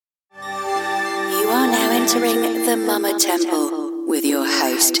entering the Mama Temple with your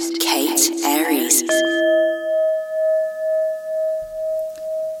host, Kate Aries.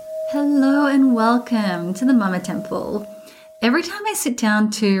 Hello and welcome to the Mama Temple. Every time I sit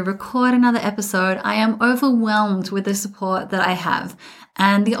down to record another episode, I am overwhelmed with the support that I have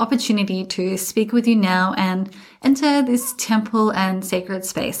and the opportunity to speak with you now and enter this temple and sacred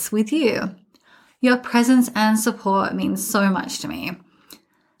space with you. Your presence and support means so much to me.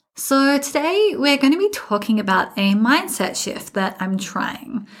 So today we're going to be talking about a mindset shift that I'm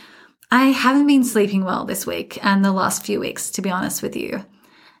trying. I haven't been sleeping well this week and the last few weeks, to be honest with you.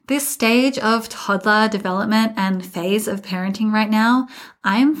 This stage of toddler development and phase of parenting right now,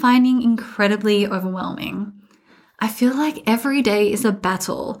 I am finding incredibly overwhelming. I feel like every day is a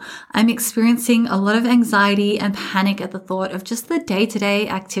battle. I'm experiencing a lot of anxiety and panic at the thought of just the day-to-day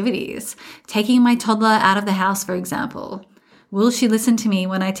activities. Taking my toddler out of the house, for example. Will she listen to me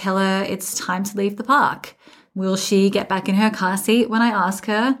when I tell her it's time to leave the park? Will she get back in her car seat when I ask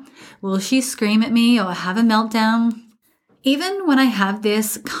her? Will she scream at me or have a meltdown? Even when I have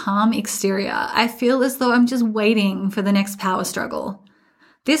this calm exterior, I feel as though I'm just waiting for the next power struggle.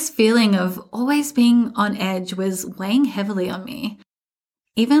 This feeling of always being on edge was weighing heavily on me.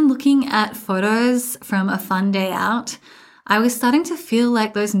 Even looking at photos from a fun day out, I was starting to feel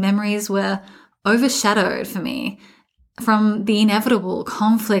like those memories were overshadowed for me from the inevitable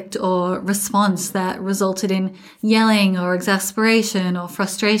conflict or response that resulted in yelling or exasperation or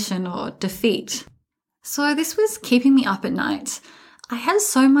frustration or defeat. So this was keeping me up at night. I had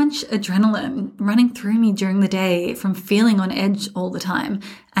so much adrenaline running through me during the day from feeling on edge all the time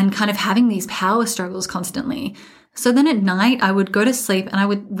and kind of having these power struggles constantly. So then at night I would go to sleep and I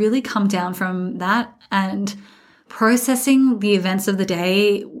would really come down from that, and processing the events of the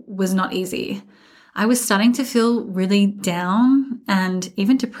day was not easy. I was starting to feel really down and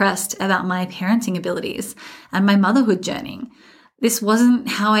even depressed about my parenting abilities and my motherhood journey. This wasn't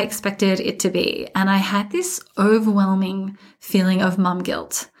how I expected it to be, and I had this overwhelming feeling of mum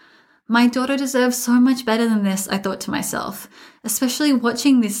guilt. My daughter deserves so much better than this, I thought to myself, especially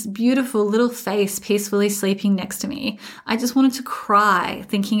watching this beautiful little face peacefully sleeping next to me. I just wanted to cry,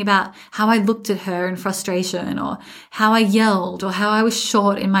 thinking about how I looked at her in frustration, or how I yelled, or how I was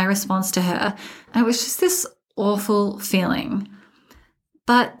short in my response to her. And it was just this awful feeling.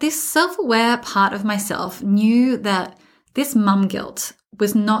 But this self-aware part of myself knew that this mum guilt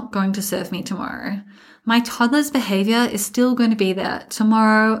was not going to serve me tomorrow. My toddler's behavior is still going to be there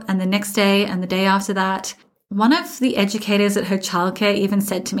tomorrow and the next day and the day after that. One of the educators at her childcare even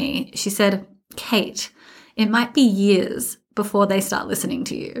said to me, she said, "Kate, it might be years before they start listening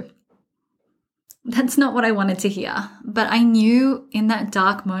to you." That's not what I wanted to hear, but I knew in that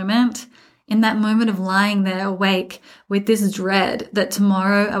dark moment, in that moment of lying there awake with this dread that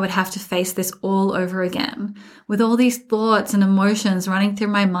tomorrow I would have to face this all over again, with all these thoughts and emotions running through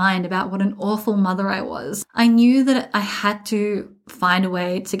my mind about what an awful mother I was. I knew that I had to find a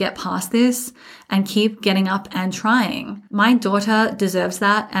way to get past this and keep getting up and trying. My daughter deserves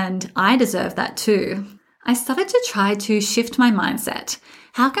that, and I deserve that too. I started to try to shift my mindset.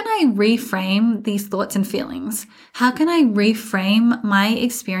 How can I reframe these thoughts and feelings? How can I reframe my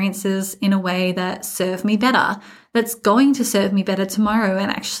experiences in a way that serve me better, that's going to serve me better tomorrow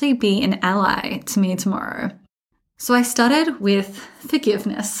and actually be an ally to me tomorrow? So I started with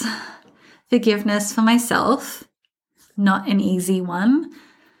forgiveness. Forgiveness for myself, not an easy one.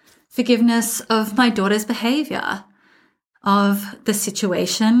 Forgiveness of my daughter's behavior, of the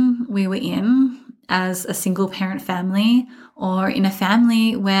situation we were in as a single parent family, or in a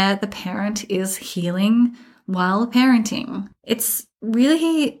family where the parent is healing while parenting. It's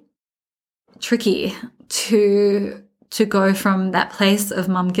really tricky to go from that place of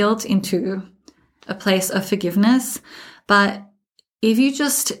mum guilt into a place of forgiveness. But if you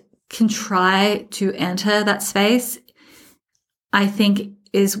just can try to enter that space, I think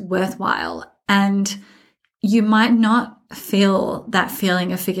is worthwhile. And you might not feel that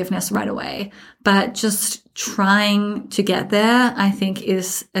feeling of forgiveness right away, but just trying to get there, I think,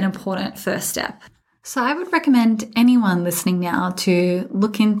 is an important first step. So I would recommend anyone listening now to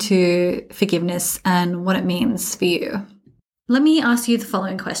look into forgiveness and what it means for you. Let me ask you the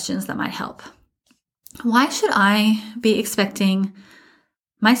following questions that might help. Why should I be expecting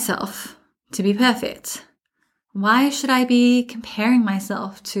myself to be perfect? Why should I be comparing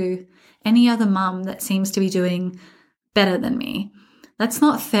myself to any other mum that seems to be doing better than me? That's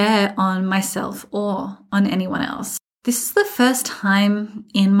not fair on myself or on anyone else. This is the first time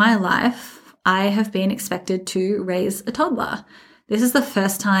in my life I have been expected to raise a toddler. This is the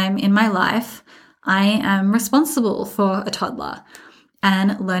first time in my life I am responsible for a toddler.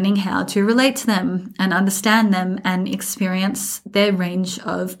 and learning how to relate to them and understand them and experience their range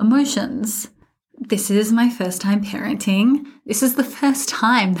of emotions. This is my first time parenting. This is the first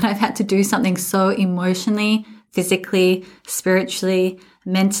time that I've had to do something so emotionally, physically, spiritually,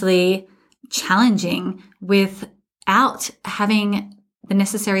 mentally challenging without having the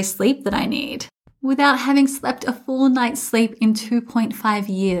necessary sleep that I need, without having slept a full night's sleep in 2.5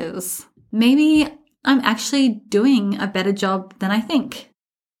 years. Maybe I'm actually doing a better job than I think.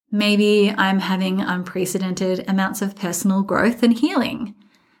 Maybe I'm having unprecedented amounts of personal growth and healing.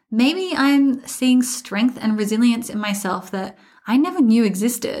 Maybe I'm seeing strength and resilience in myself that I never knew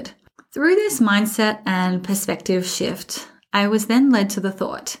existed. Through this mindset and perspective shift, I was then led to the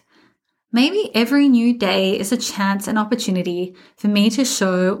thought, maybe every new day is a chance and opportunity for me to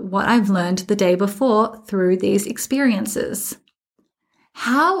show what I've learned the day before through these experiences.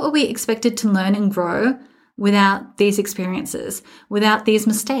 How are we expected to learn and grow without these experiences, without these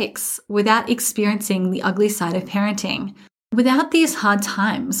mistakes, without experiencing the ugly side of parenting? Without these hard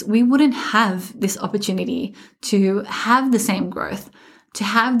times, we wouldn't have this opportunity to have the same growth, to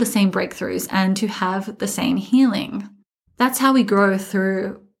have the same breakthroughs, and to have the same healing. That's how we grow,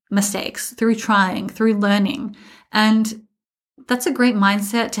 through mistakes, through trying, through learning. And that's a great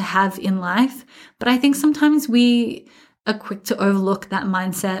mindset to have in life. But I think sometimes we are quick to overlook that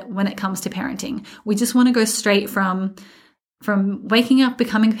mindset when it comes to parenting. We just want to go straight from waking up,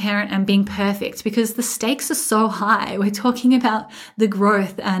 becoming a parent, and being perfect, because the stakes are so high. We're talking about the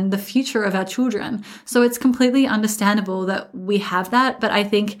growth and the future of our children. So it's completely understandable that we have that. But I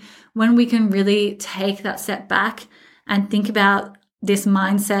think when we can really take that step back and think about this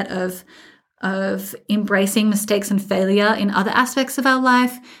mindset of embracing mistakes and failure in other aspects of our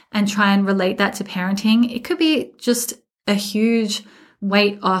life and try and relate that to parenting, it could be just a huge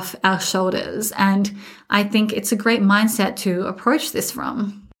weight off our shoulders. And I think it's a great mindset to approach this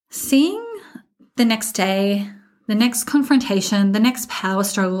from. Seeing the next day, the next confrontation, the next power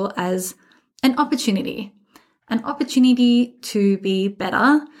struggle as an opportunity to be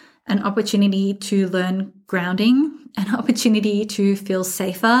better, an opportunity to learn grounding, an opportunity to feel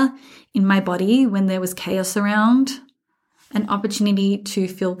safer in my body when there was chaos around, an opportunity to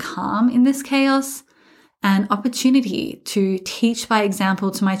feel calm in this chaos, an opportunity to teach by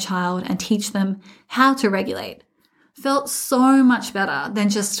example to my child and teach them how to regulate. Felt so much better than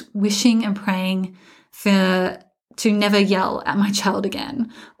just wishing and praying to never yell at my child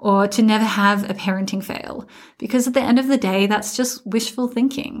again or to never have a parenting fail, because at the end of the day, that's just wishful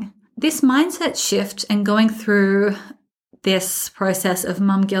thinking. This mindset shift and going through this process of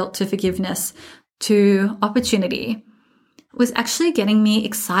mum guilt to forgiveness to opportunity was actually getting me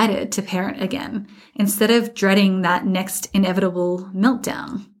excited to parent again instead of dreading that next inevitable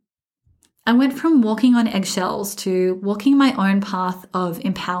meltdown. I went from walking on eggshells to walking my own path of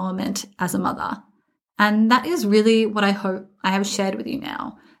empowerment as a mother. And that is really what I hope I have shared with you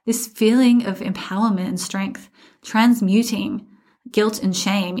now. This feeling of empowerment and strength, transmuting guilt and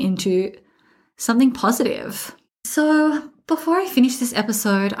shame into something positive. So before I finish this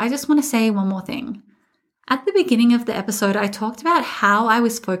episode, I just want to say one more thing. At the beginning of the episode, I talked about how I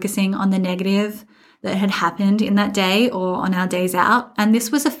was focusing on the negative that had happened in that day or on our days out, and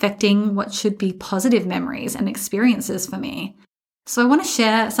this was affecting what should be positive memories and experiences for me. So I want to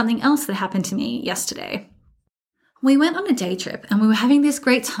share something else that happened to me yesterday. We went on a day trip and we were having this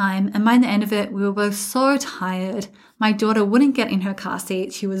great time, and by the end of it, we were both so tired. My daughter wouldn't get in her car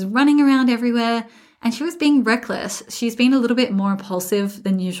seat. She was running around everywhere. And she was being reckless. She's been a little bit more impulsive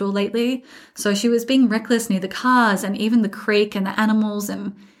than usual lately. So she was being reckless near the cars and even the creek and the animals,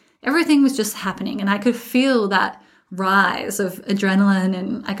 and everything was just happening. And I could feel that rise of adrenaline,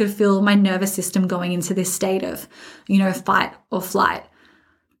 and I could feel my nervous system going into this state of, fight or flight.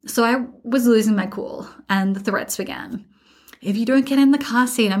 So I was losing my cool and the threats began. If you don't get in the car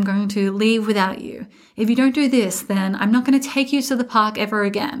seat, I'm going to leave without you. If you don't do this, then I'm not going to take you to the park ever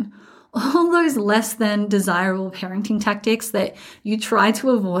again. All those less than desirable parenting tactics that you try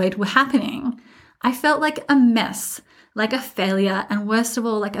to avoid were happening. I felt like a mess, like a failure, and worst of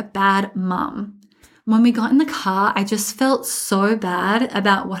all, like a bad mum. When we got in the car, I just felt so bad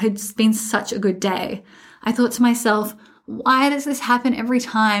about what had been such a good day. I thought to myself, why does this happen every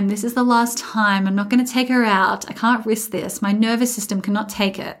time? This is the last time. I'm not going to take her out. I can't risk this. My nervous system cannot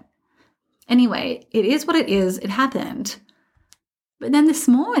take it. Anyway, it is what it is. It happened. But then this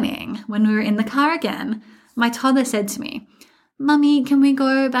morning, when we were in the car again, my toddler said to me, "Mummy, can we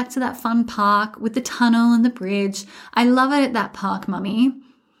go back to that fun park with the tunnel and the bridge? I love it at that park, Mummy."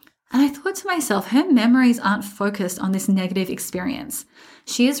 And I thought to myself, her memories aren't focused on this negative experience.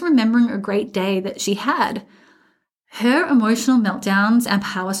 She is remembering a great day that she had. Her emotional meltdowns and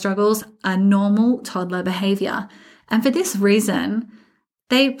power struggles are normal toddler behavior. And for this reason,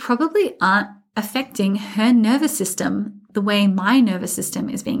 they probably aren't affecting her nervous system the way my nervous system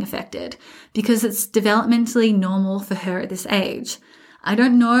is being affected, because it's developmentally normal for her at this age. I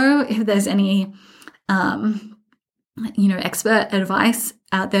don't know if there's any, expert advice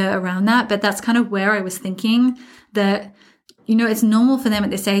out there around that, but that's kind of where I was thinking that, it's normal for them at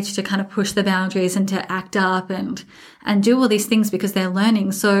this age to kind of push the boundaries and to act up and do all these things because they're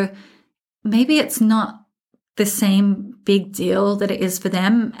learning. So maybe it's not the same big deal that it is for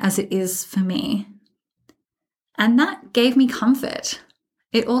them as it is for me. And that gave me comfort.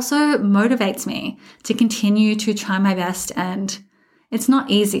 It also motivates me to continue to try my best, and it's not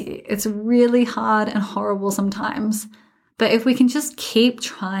easy. It's really hard and horrible sometimes. But if we can just keep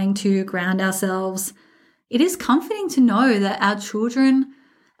trying to ground ourselves, it is comforting to know that our children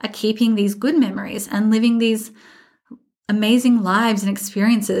are keeping these good memories and living these amazing lives and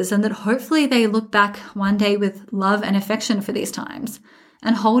experiences, and that hopefully they look back one day with love and affection for these times.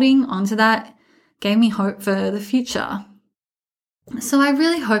 And holding on to that gave me hope for the future. So I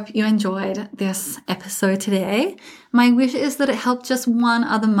really hope you enjoyed this episode today. My wish is that it helped just one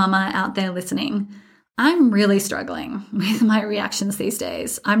other mama out there listening. I'm really struggling with my reactions these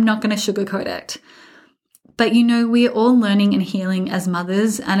days. I'm not going to sugarcoat it. But we're all learning and healing as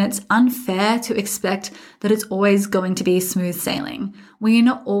mothers, and it's unfair to expect that it's always going to be smooth sailing. We're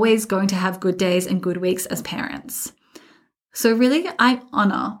not always going to have good days and good weeks as parents. So really, I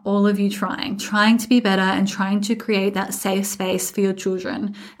honor all of you trying to be better and trying to create that safe space for your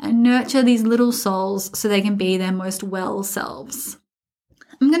children and nurture these little souls so they can be their most well selves.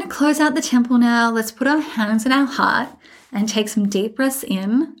 I'm going to close out the temple now. Let's put our hands in our heart and take some deep breaths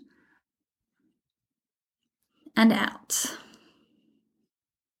in and out.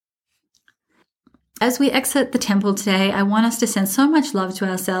 As we exit the temple today, I want us to send so much love to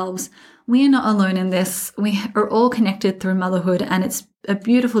ourselves. We are not alone in this. We are all connected through motherhood, and it's a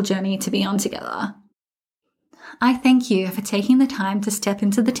beautiful journey to be on together. I thank you for taking the time to step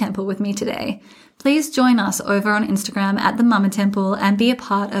into the temple with me today. Please join us over on Instagram at the Mama Temple and be a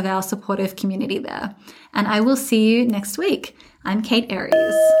part of our supportive community there. And I will see you next week. I'm Kate Aries.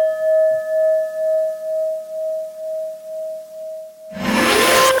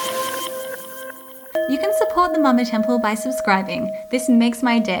 You can support the Mama Temple by subscribing. This makes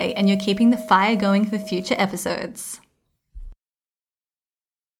my day, and you're keeping the fire going for future episodes.